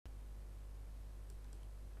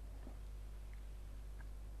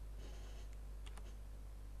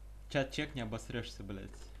Чат чек, не обосрешься, блядь.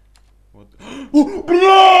 Вот. О,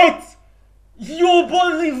 блядь!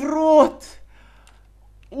 Ёбаный в рот!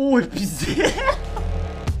 Ой, пиздец!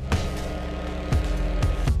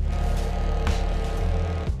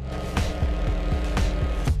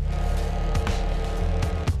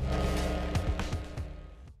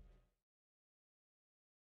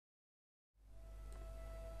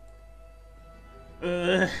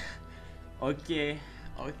 Окей,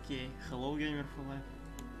 окей. Hello, gamer for life.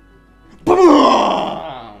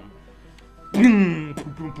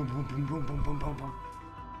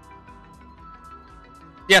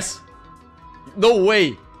 Yes! No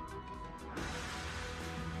way!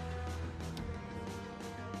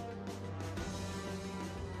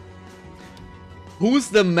 Who's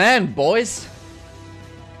the man, boys?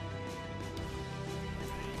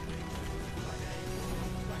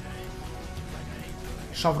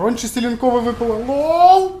 Шаврон чистеленковый выпало.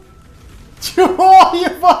 Лол! Чего,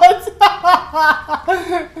 ебать?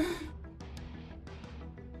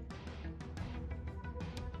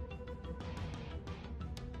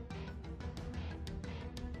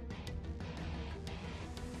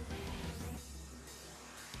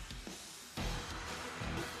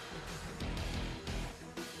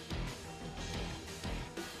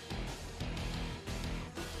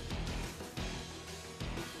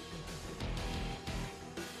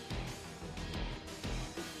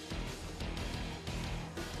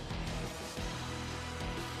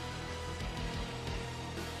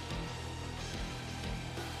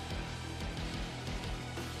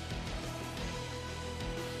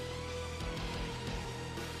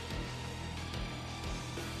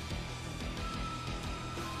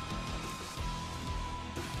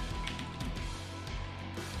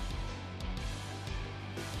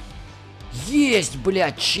 Есть,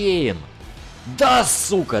 блядь, чейн! Да,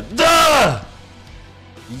 сука, да!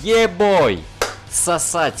 Ебой!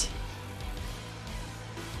 Сосать!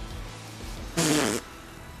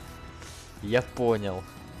 Я понял.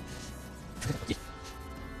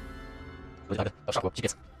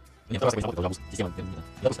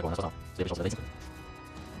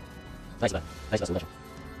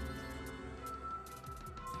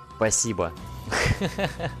 Спасибо.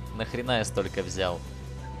 Нахрена я столько взял?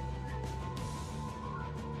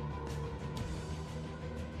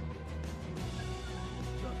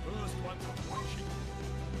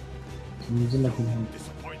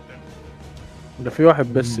 ده في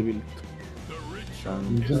واحد بس بيلت.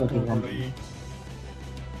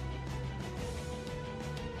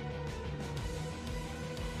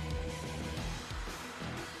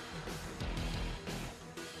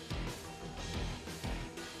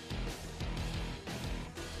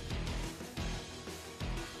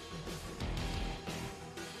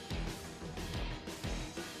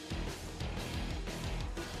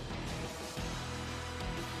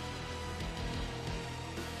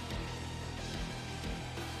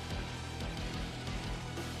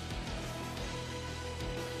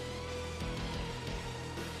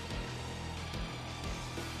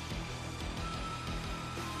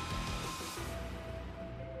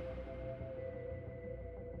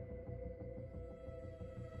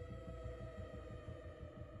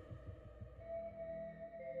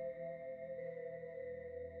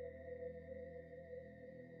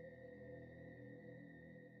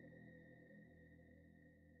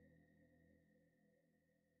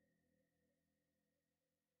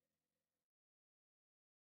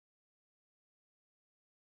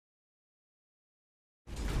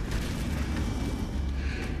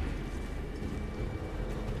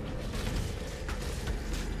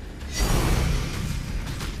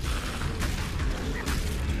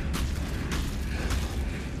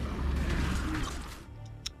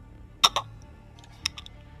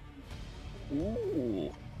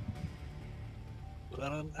 Ooh.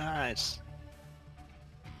 Very nice.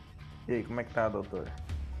 E aí, como é que tá, doutor?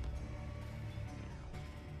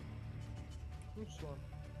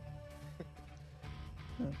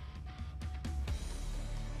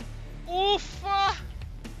 Ufa!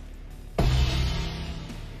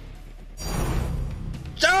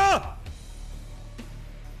 Já!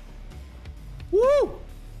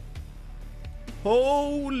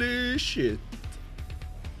 Holy shit.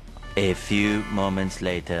 A few moments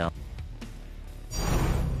later.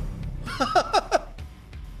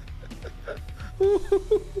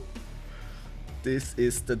 This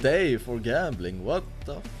is the day for gambling. What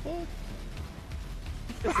the fuck?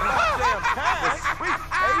 It's about damn time! The sweet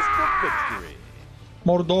taste of victory!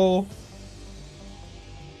 Mordo.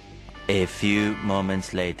 A few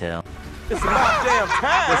moments later. It's about damn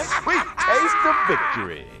time! The sweet taste of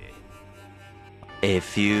victory! A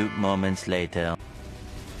few moments later.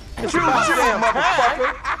 It's about damn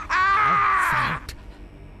motherfucker!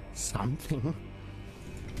 Something.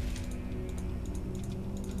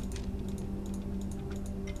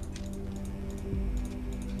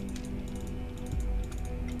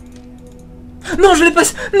 Non, je l'ai pas...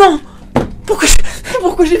 Non.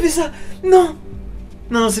 Pourquoi j'ai fait ça? Non.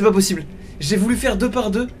 Non, c'est pas possible. J'ai voulu faire 2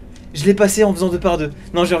 par 2. Je l'ai passé en faisant 2 par 2.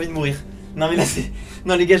 Non, j'ai envie de mourir. Non, mais là, c'est...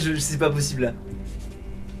 Non, les gars, c'est pas possible, là.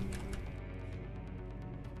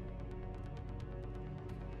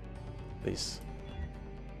 Please.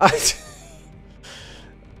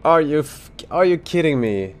 Are you kidding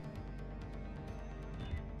me?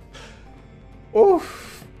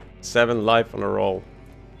 Oof. 7 life on a roll.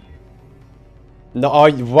 No,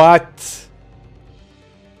 what?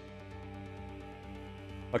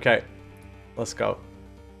 Okay, let's go.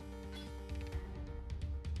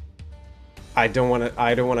 I don't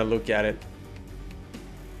wanna look at it.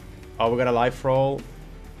 Oh, we got a life roll.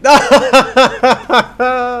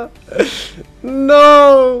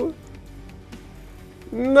 No!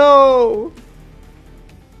 No!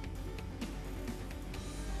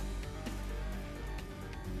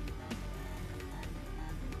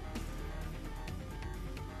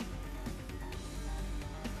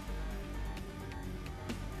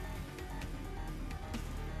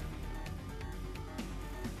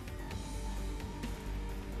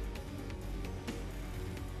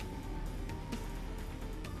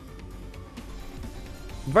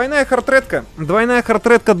 Двойная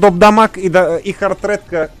хартредка доп-дамаг и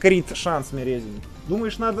хартредка крит шанс мерезень.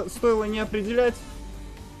 Думаешь, стоило не определять?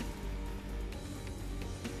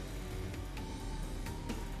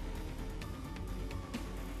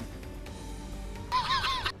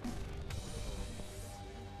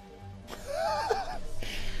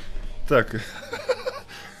 Так.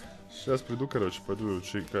 Сейчас приду, короче, пойду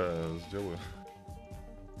чайка сделаю.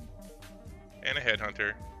 And a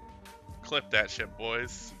headhunter. Clip that shit,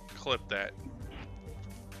 boys. Clip that.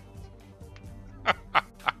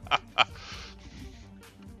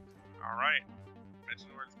 Alright. Mention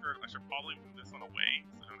where it's current. I should probably move this one away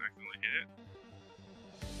so I don't accidentally hit it.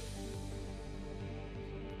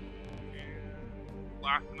 And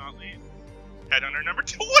last but not least, headhunter number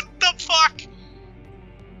 2. What the fuck?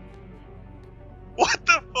 What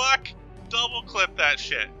the fuck? Double clip that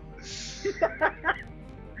shit.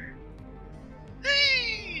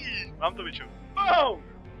 Mam to wyciął. Wow!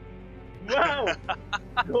 Wow!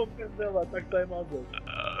 Go pierdela, tak timeout.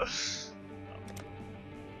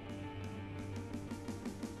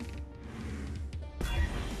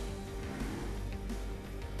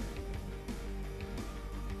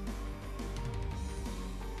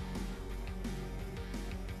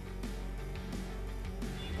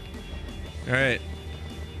 Alright.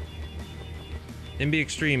 MB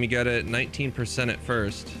Extreme, you got it 19% at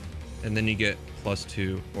first, and then you get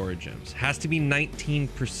 +2 aura gems. Has to be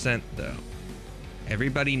 19% though.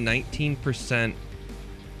 Everybody 19%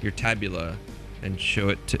 your tabula and show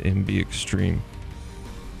it to MB Extreme.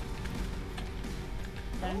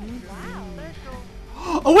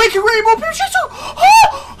 Awaken Rainbow Pimshitsu!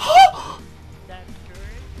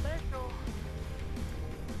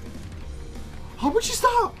 How much is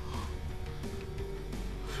that?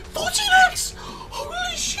 14x!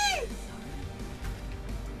 Holy shit!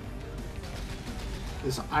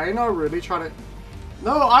 Is Aina really trying to...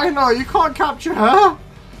 No, Aina, you can't capture her!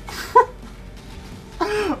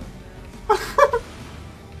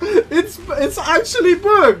 It's actually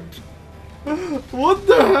bugged! What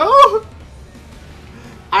the hell?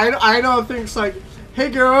 Aina thinks like, hey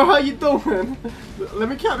girl, how you doing? Let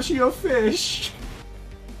me capture your fish.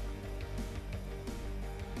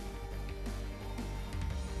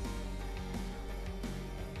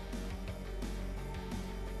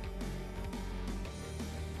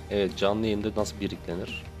 Evet, canlı yayında nasıl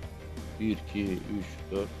biriklenir? 1, 2,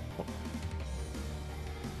 3, 4...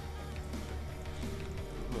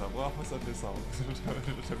 Bravo, ça fait ça.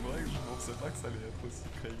 J'aimerais que je pensais pas que ça allait être aussi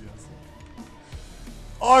craigné.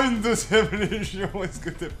 Oh, une deuxième légion! Est-ce que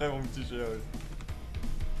t'es prêt, mon petit chéri?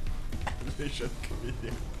 Légion de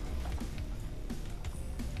crier.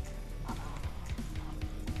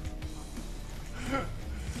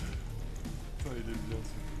 Putain, il est bien ce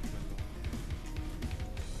truc.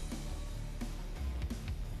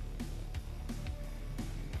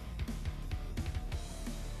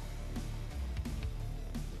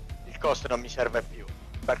 Il costo non mi serve più,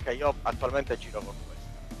 perché io attualmente giro con questo.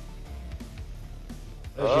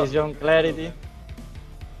 Precision Clarity.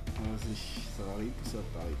 Vas-y, ça va rip ou ça va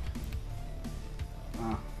pas rip?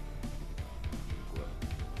 1,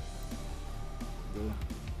 2,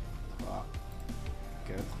 3,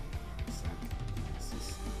 4, 5,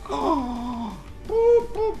 6. Oh! Pou,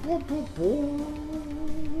 pou, pou, pou, pou.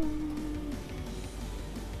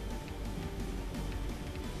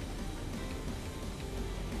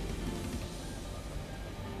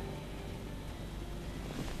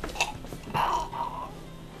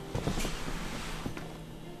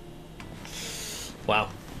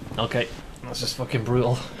 Okay, that's just fucking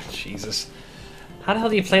brutal. Jesus. How the hell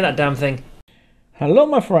do you play that damn thing? Hello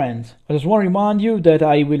my friends, I just want to remind you that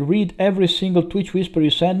I will read every single Twitch whisper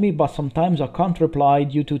you send me, but sometimes I can't reply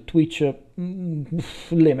due to Twitch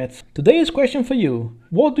limits. Today's question for you: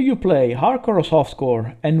 what do you play, hardcore or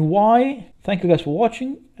softcore, and why? Thank you guys for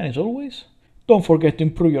watching, and as always, don't forget to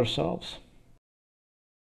improve yourselves.